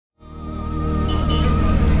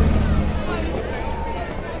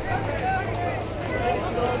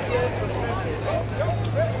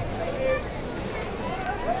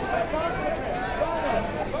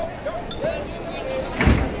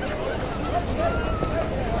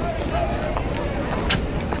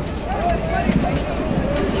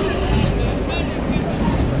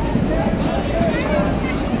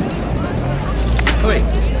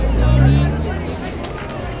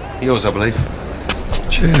Yours, I believe.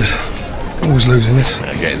 Cheers. Always losing this.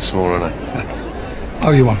 They're getting smaller, aren't they?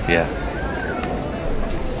 Oh, you won? Yeah.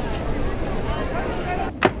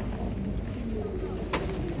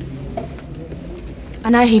 I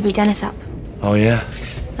know who beat Dennis up. Oh, yeah?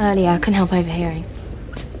 Earlier, I couldn't help overhearing.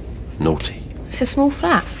 Naughty. It's a small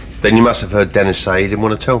flat. Then you must have heard Dennis say he didn't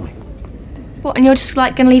want to tell me. What, and you're just,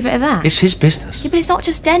 like, gonna leave it at that? It's his business. Yeah, but it's not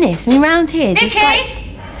just Dennis. I mean, round here... Vicky!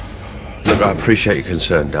 Look, I appreciate your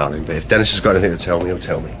concern, darling, but if Dennis has got anything to tell me, he'll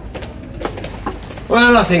tell me.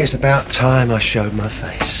 Well, I think it's about time I showed my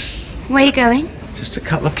face. Where are you going? Just a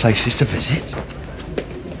couple of places to visit.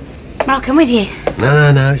 Well, I'll come with you.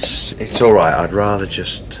 No, it's all right. I'd rather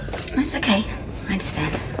just... That's okay. I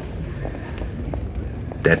understand.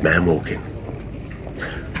 Dead man walking.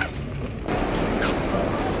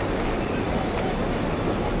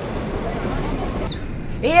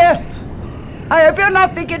 Here, I hope you're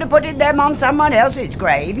not thinking of putting them on someone else's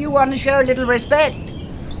grave. You want to show a little respect.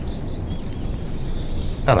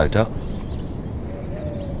 Hello, Doc.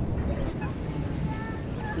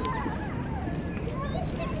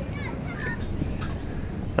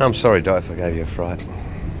 I'm sorry, Doc, if I gave you a fright.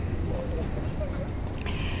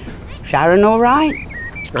 Sharon all right?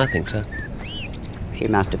 I think so. She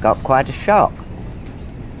must have got quite a shock.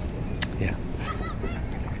 Yeah.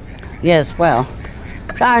 Yes, well,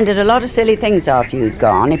 Sharon did a lot of silly things after you'd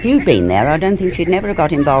gone. If you'd been there, I don't think she'd never have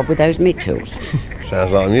got involved with those Mitchells.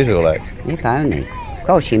 Sounds like a musical act. If only. Of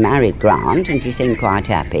course, she married Grant, and she seemed quite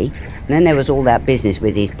happy. And then there was all that business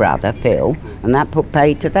with his brother, Phil, and that put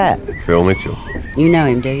paid to that. Phil Mitchell. You know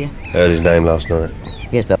him, do you? Heard his name last night.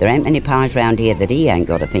 Yes, but there ain't many pies round here that he ain't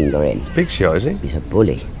got a finger in. Big shot, is he? He's a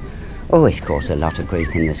bully. Always caused a lot of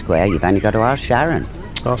grief in the square. You've only got to ask Sharon.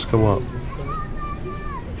 Ask her what?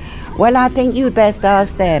 Well, I think you'd best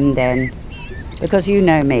ask them, then. Because you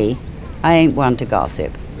know me. I ain't one to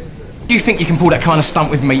gossip. You think you can pull that kind of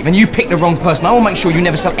stunt with me? Then you picked the wrong person. I will make sure you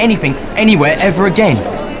never sell anything, anywhere, ever again.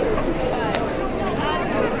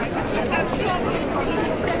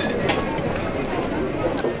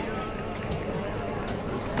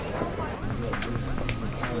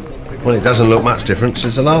 Well, it doesn't look much different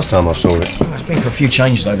since the last time I saw it. Well, it's been for a few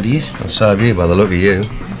changes over the years. And so have you, by the look of you.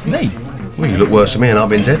 Me? Well, you look worse than me, and I've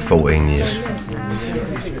been dead 14 years.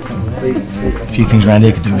 A few things around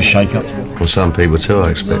here could do with a shake-up. Well, some people too, I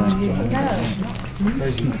expect.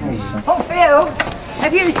 Oh, Phil,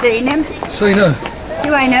 have you seen him? See, no.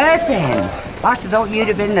 You ain't heard then. I thought you'd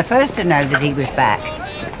have been the first to know that he was back.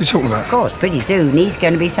 What are you talking about? Of course, pretty soon he's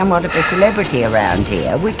going to be somewhat of a celebrity around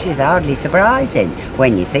here, which is hardly surprising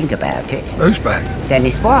when you think about it. Who's back?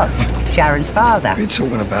 Dennis Watts, Sharon's father. What are you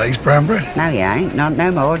talking about? He's brown bread. No, he ain't. Not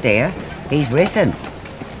no more, dear. He's risen.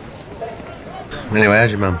 Anyway,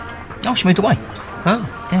 how's your mum? Oh, she moved away.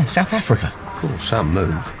 Oh. Yeah, South Africa. Oh, some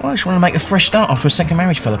move. Well, she wanted to make a fresh start after her second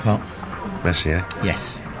marriage fell apart. Bessie, eh?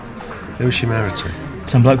 Yes. Who's she married to?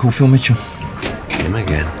 Some bloke called Phil Mitchell. Him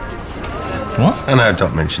again. What? I know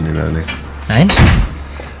Doc mentioned him earlier. And?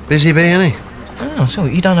 Busy bee, ain't he? Oh, so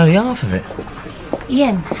you don't know the half of it.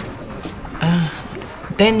 Ian.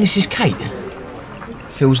 Then this is Kate.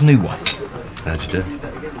 Phil's new wife. How'd you do?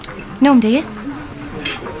 Know him, do you?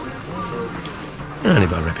 Only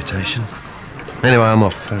by reputation. Anyway, I'm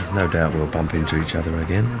off. No doubt we'll bump into each other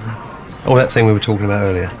again. Oh, that thing we were talking about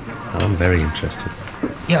earlier. I'm very interested.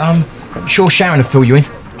 Yeah, I'm sure Sharon will fill you in.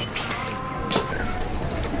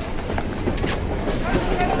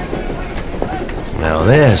 Now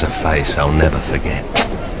there's a face I'll never forget.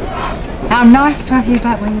 How nice to have you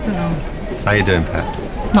back where you belong. How you doing,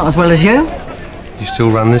 Pat? Not as well as you. You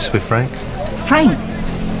still run this with Frank? Frank,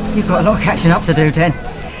 you've got a lot of catching up to do, Den.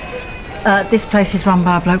 This place is run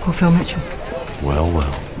by a bloke called Phil Mitchell. Well.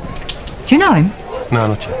 Do you know him? No,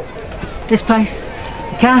 not yet. This place,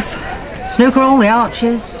 the cafe, snooker hall, the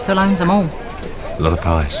Archers, Phil owns them all. A lot of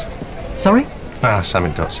pies. Sorry?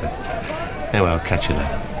 Something Dot said. Anyway, I'll catch you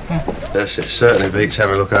later. Yes, it certainly beats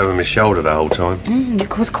having a look over my shoulder the whole time. You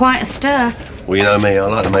caused quite a stir. Well, you know me, I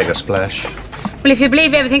like to make a splash. Well, if you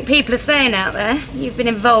believe everything people are saying out there, you've been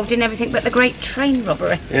involved in everything but the great train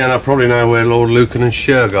robbery. Yeah, and I probably know where Lord Lucan and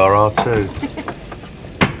Shergar are too.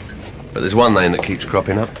 But there's one name that keeps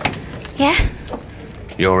cropping up. Yeah?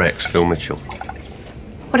 Your ex, Phil Mitchell.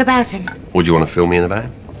 What about him? Would you want to fill me in about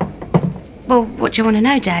him? Well, what do you want to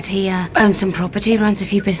know, Dad? He owns some property, runs a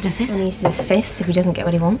few businesses. And uses his fists if he doesn't get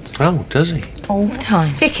what he wants. Oh, does he? All the time.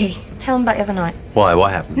 Vicky. Tell him about the other night. Why?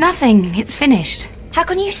 What happened? Nothing. It's finished. How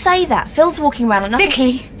can you say that? Phil's walking around like nothing...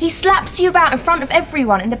 Vicky! He slaps you about in front of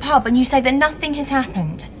everyone in the pub and you say that nothing has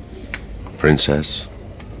happened. Princess.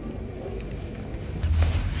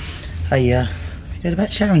 Hey, you heard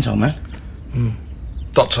about Sharon's old man?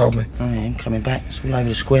 Dot told me. Oh, yeah, I'm coming back. It's all over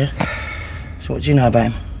the square. So what do you know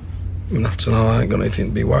about him? Enough to know I ain't got anything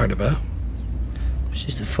to be worried about. It's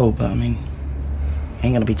just a fool, but I mean, he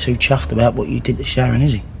ain't gonna be too chuffed about what you did to Sharon,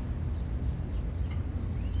 is he?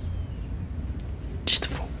 Just a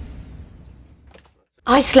fool.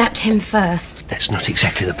 I slapped him first. That's not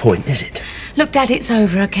exactly the point, is it? Look, Dad, it's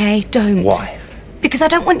over, okay? Don't. Why? Because I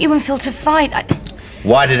don't want you and Phil to fight.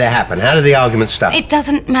 Why did it happen? How did the argument start? It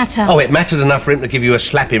doesn't matter. Oh, it mattered enough for him to give you a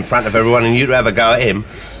slap in front of everyone and you to have a go at him?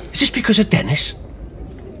 Is this because of Dennis?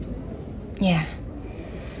 Yeah.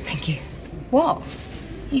 Thank you. What?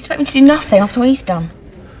 You expect me to do nothing after what he's done?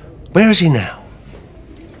 Where is he now?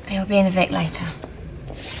 He'll be in the Vic later.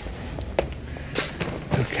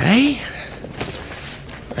 Okay.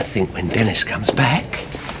 I think when Dennis comes back,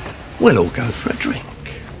 we'll all go for a drink.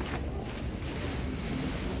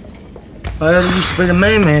 I heard he used to be the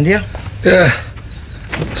man, do you? Yeah,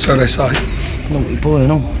 so they say. Naughty boy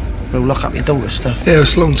and all. We'll lock up your daughter's stuff. Yeah, it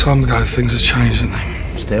was a long time ago. Things have changed, haven't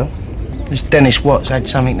they? Still. This Dennis Watts had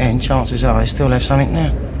something then, chances are he'll still have something now.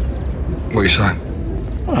 What are you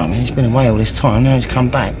saying? Well, I mean, he's been away all this time, now he's come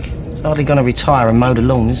back. He's hardly going to retire and mow the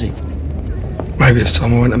lawn, is he? Maybe it's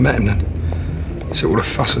time I went and met him then. See what all the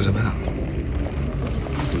fuss is about.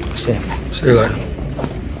 See ya. See you later.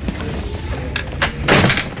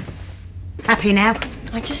 Happy now?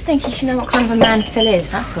 I just think you should know what kind of a man Phil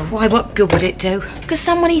is, that's all. Why, what good would it do? Because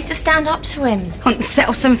someone needs to stand up to him. Want to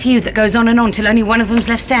settle some feud that goes on and on till only one of them's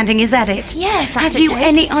left standing, is that it? Yeah, if that's Have what it you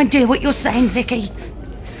any takes. idea what you're saying, Vicky?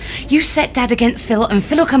 You set Dad against Phil and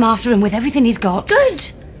Phil will come after him with everything he's got.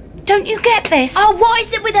 Good. Don't you get this? Oh, what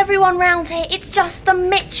is it with everyone round here? It's just the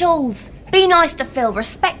Mitchells. Be nice to Phil,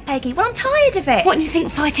 respect Peggy. Well, I'm tired of it. What, do you think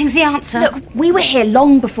fighting's the answer? Look, we were here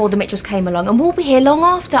long before the Mitchells came along, and we'll be here long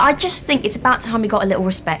after. I just think it's about time we got a little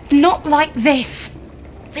respect. Not like this.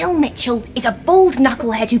 Phil Mitchell is a bald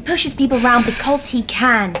knucklehead who pushes people round because he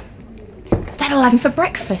can. Dad'll have him for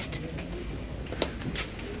breakfast.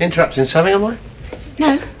 Interrupting something, am I?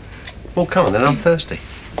 No. Well, come on then, I'm thirsty.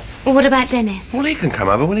 Well, what about Dennis? Well, he can come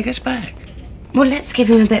over when he gets back. Well, let's give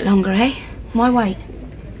him a bit longer, eh? Why wait?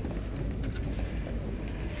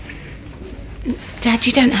 Dad,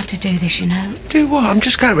 you don't have to do this, you know. Do what? I'm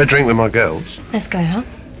just going for a drink with my girls. Let's go, huh?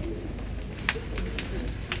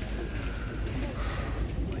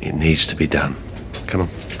 It needs to be done. Come on.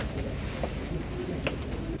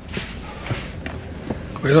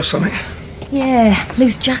 We lost something? Yeah,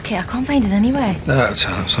 loose jacket. I can't find it anywhere. That'll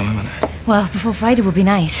turn up something, won't it? Well, before Friday would be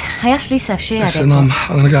nice. I asked Lisa if she had Listen, it. I'm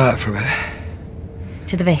going to go out for a bit.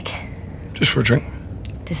 To the Vic. Just for a drink.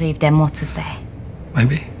 To see if Den Watts is there.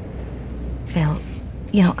 Maybe. Phil,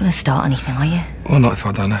 you're not going to start anything, are you? Well, not if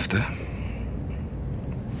I don't have to.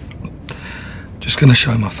 Just going to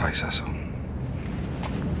show my face, that's all.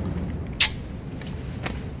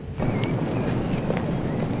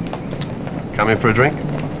 Come in for a drink?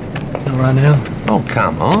 Not right now. Oh,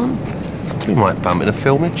 come on. We might bump into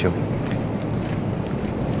Phil Mitchell.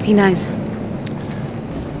 He knows.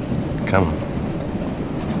 Come on.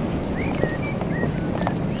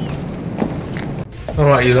 All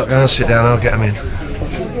right, you lot go and sit down. I'll get them in.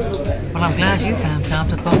 Well, I'm glad you found time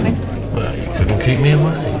to pop in. Well, you couldn't keep me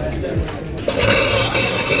away.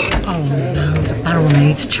 Oh, no, the barrel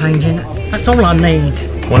needs changing. That's all I need.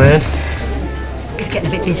 One hand? It's getting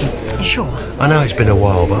a bit busy. You sure? I know it's been a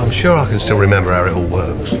while, but I'm sure I can still remember how it all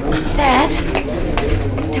works. Dad?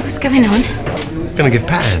 What's going on? Gonna give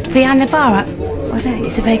Pat a hand. Behind the bar? Well, I don't think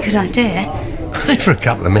it's a very good idea. Only for a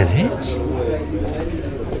couple of minutes.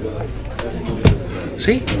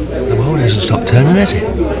 See? The world hasn't stopped turning, has it?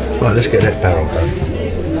 Right, let's get that barrel done.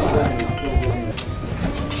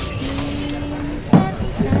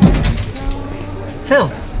 Phil,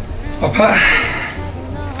 Oh, Pat.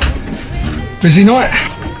 Busy night?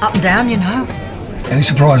 up and down, you know. Any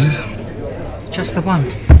surprises? Just the one.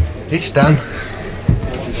 It's done.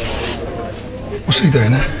 What's he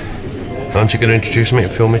doing there? Aren't you going to introduce me to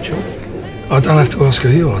Phil Mitchell? I don't have to ask who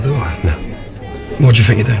you are, do I? No. What do you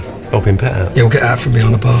think you're doing? Helping Pat out. He'll get out from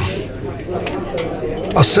behind the bar.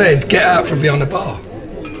 I said, get out from behind the bar.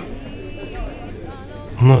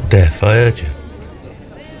 I'm not deaf, I heard you.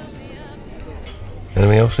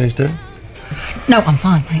 Anything else he's doing? No, I'm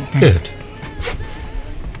fine, thanks, Dad. Good.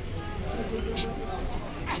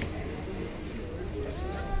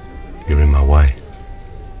 You're in my way.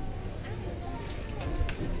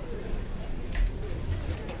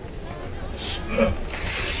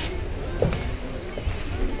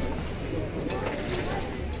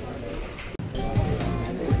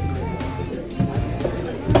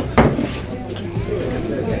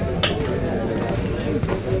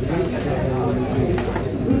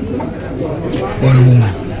 Word of warning.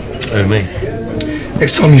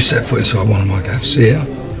 Next time you set foot inside one of my gaffs, here,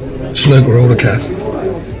 snooker or the caff,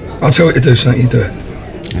 I'll tell you to do something, you do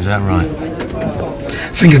it. Is that right?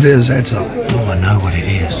 Think of it as heads up. Oh, I know what it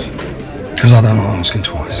is. Because I don't like asking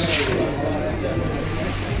twice.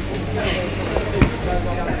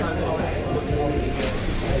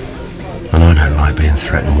 And I don't like being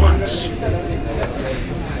threatened once.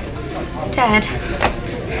 Dad.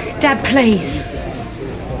 Dad, please.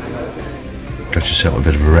 Got yourself a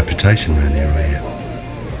bit of a reputation around here, right here.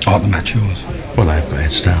 Hard to match yours. Well, I've got a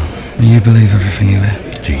head start. Do you believe everything you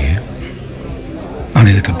hear? Do you?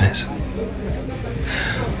 Only the good bits.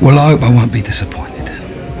 Well, I hope I won't be disappointed.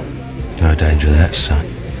 No danger of that, son.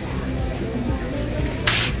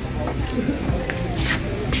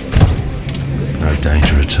 No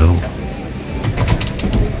danger at all.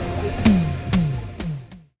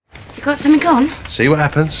 You got something on? See what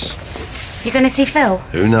happens? You going to see Phil?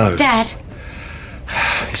 Who knows? Dad.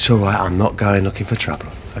 It's all right, I'm not going looking for trouble,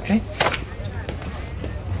 okay?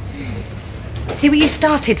 See what you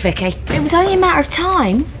started, Vicky? It was only a matter of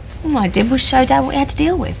time. All I did was show Dad what he had to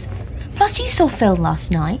deal with. Plus, you saw Phil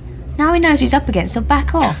last night. Now he knows who he's up against, so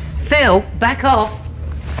back off. Phil, back off.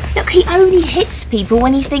 Look, he only hits people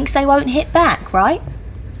when he thinks they won't hit back, right?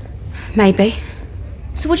 Maybe.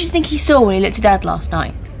 So what do you think he saw when he looked at Dad last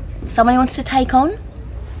night? Someone he wanted to take on?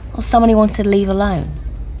 Or someone he wanted to leave alone?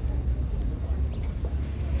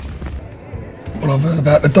 Well, I've heard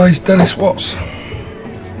about the days Dennis Watts.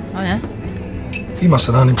 Oh, yeah? You must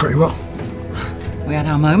have known him pretty well. We had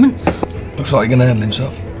our moments, Looks like he can handle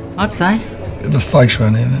himself. I'd say. Bit of a face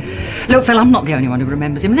round here, then. Look, Phil, I'm not the only one who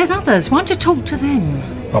remembers him. There's others. Why don't you talk to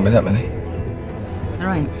them? Not be that many. There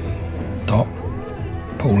ain't. Doc,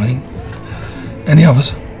 Pauline, any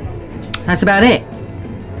others? That's about it.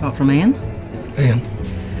 Apart from Ian. Ian?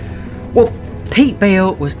 Well, Pete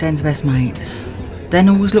Beale was Den's best mate. Den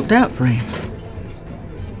always looked out for Ian.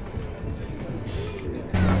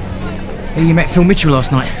 Hey, you met Phil Mitchell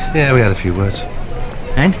last night? Yeah, we had a few words.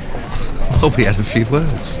 And? Oh, we had a few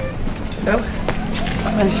words. Phil,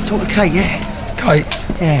 I managed to talk to Kate, yeah? Kate?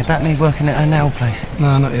 Yeah, about me working at her nail place.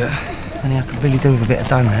 No, not yet. Only I could really do with a bit of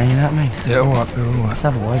dough now, you know what I mean? Yeah, all right, Bill, all right. So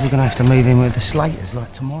otherwise, we're going to have to move in with the Slaters,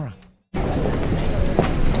 like tomorrow.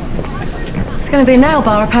 It's going to be a nail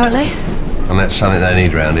bar, apparently. And that's something they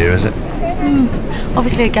need round here, is it?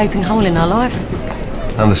 Obviously a gaping hole in our lives.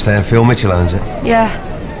 Understand Phil Mitchell owns it. Yeah,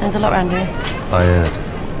 there's a lot around here. I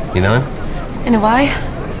heard. You know him? In a way,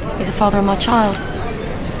 he's the father of my child.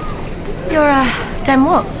 You're, Den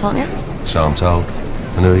Watts, aren't you? So I'm told.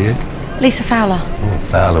 And who are you? Lisa Fowler. Oh,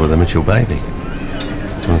 Fowler with a Mitchell baby. Do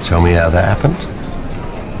you want to tell me how that happened?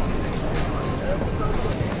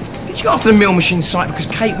 Did you go after the mill machine site because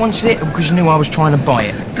Kate wanted it or because you knew I was trying to buy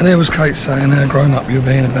it? And there was Kate saying how grown up you were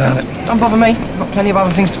being about it. Don't bother me. I've got plenty of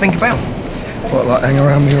other things to think about. What, like hang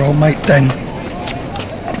around with your old mate Den?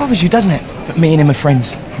 It bothers you, doesn't it? But me and him are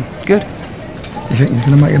friends. Good. You think he's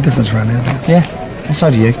going to make a difference around here? Yeah, and so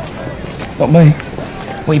do you. Not me.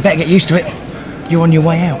 Well, you better get used to it. You're on your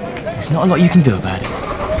way out. There's not a lot you can do about it.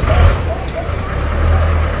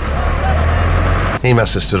 He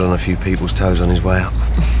must have stood on a few people's toes on his way out.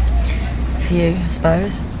 For you, I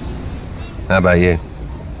suppose. How about you?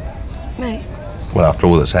 Me? Well, after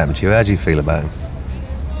all that's happened to you, how do you feel about him?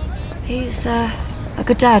 He's, a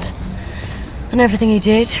good dad. And everything he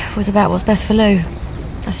did was about what's best for Lou.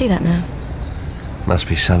 I see that now. Must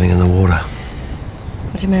be something in the water.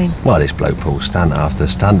 What do you mean? Well, this bloke pulls stunt after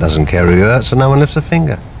stunt, doesn't care who hurts, so no one lifts a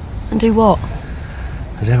finger. And do what?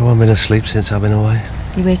 Has everyone been asleep since I've been away?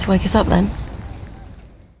 You here to wake us up, then?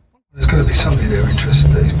 There's going to be somebody there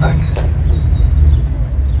interested that he's back.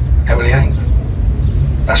 Emily ain't.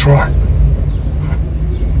 That's right.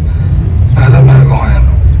 I don't know who I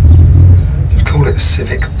am. Just call it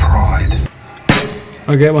civic pride.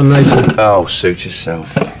 I'll get one later. Oh, suit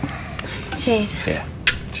yourself. Cheers. Yeah,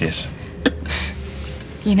 cheers.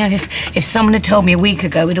 You know, if someone had told me a week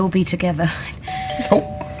ago we'd all be together. Oh,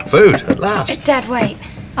 food, at last. Dad, wait.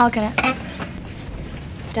 I'll get it.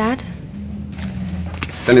 Dad?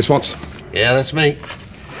 Dennis Watts? Yeah, that's me.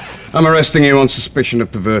 I'm arresting you on suspicion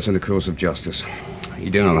of perverting the course of justice. You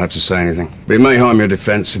do not have to say anything. But it may harm your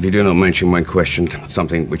defence if you do not mention when questioned,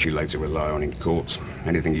 something which you later rely on in court.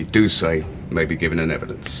 Anything you do say may be given in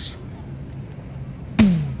evidence.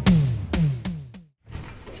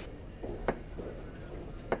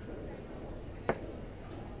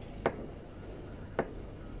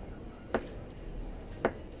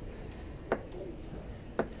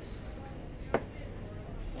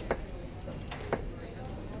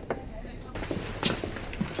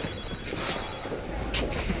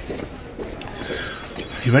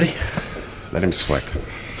 You ready? Let him sweat.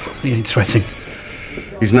 He ain't sweating.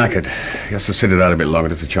 He's knackered. He has to sit it out a bit longer.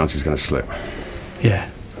 There's a chance he's going to slip. Yeah.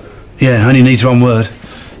 Yeah, only needs one word.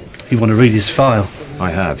 You want to read his file?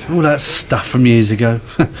 I have. All that stuff from years ago.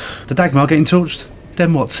 The Dagmar getting torched?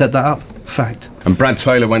 Then what set that up? Fact. And Brad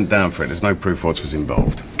Taylor went down for it. There's no proof what was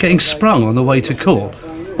involved. Getting sprung on the way to court?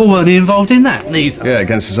 Well, weren't he involved in that, neither? Yeah,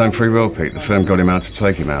 against his own free will, Pete. The firm got him out to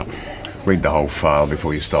take him out. Read the whole file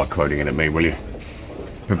before you start quoting it at me, will you?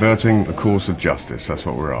 Perverting the course of justice, that's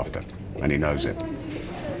what we're after. And he knows it.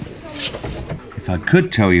 If I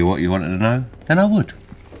could tell you what you wanted to know, then I would,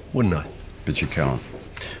 wouldn't I? But you can't.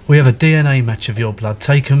 We have a DNA match of your blood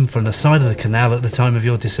taken from the side of the canal at the time of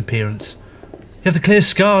your disappearance. You have the clear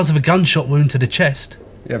scars of a gunshot wound to the chest.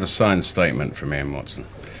 You have a signed statement from Ian Watson,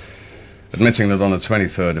 admitting that on the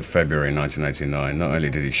 23rd of February 1989, not only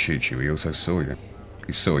did he shoot you, he also saw you.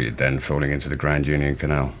 He saw you then falling into the Grand Union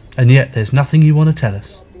Canal. And yet there's nothing you want to tell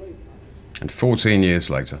us. And 14 years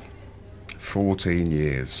later, 14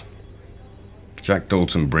 years, Jack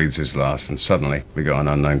Dalton breathes his last, and suddenly we got an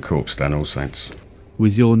unknown corpse down All Saints.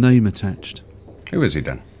 With your name attached. Who is he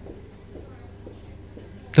then?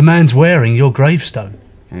 The man's wearing your gravestone.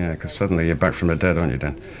 Yeah, because suddenly you're back from the dead, aren't you,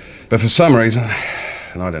 Dan? But for some reason,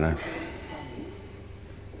 and I don't know,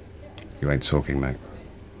 you ain't talking, mate.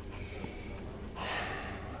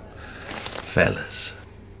 Fellas,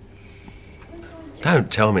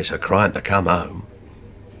 don't tell me it's a crime to come home.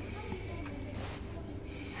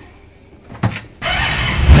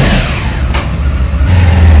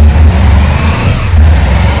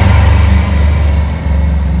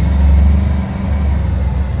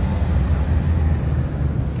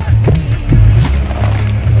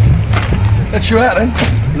 Let you out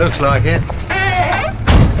then? Looks like it.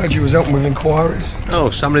 Heard you was helping with inquiries. Oh,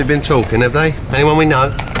 somebody been talking, have they? Anyone we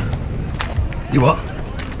know? You what?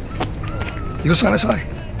 You got something to say?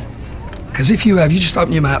 Because if you have, you just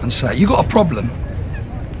open your mouth and say it. You got a problem,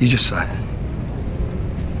 you just say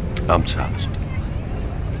it. I'm toast.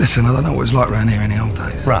 Listen, I don't know what it was like around here in the old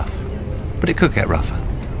days. Rough. But it could get rougher.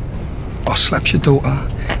 I slapped your daughter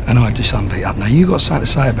and I had your son beat up. Now, you got something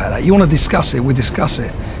to say about that. You want to discuss it, we'll discuss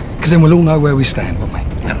it. Because then we'll all know where we stand, won't we?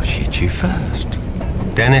 I'll shoot you first.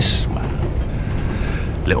 Dennis, well,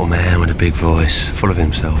 little man with a big voice, full of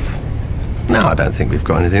himself. No, I don't think we've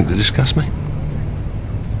got anything to discuss, mate.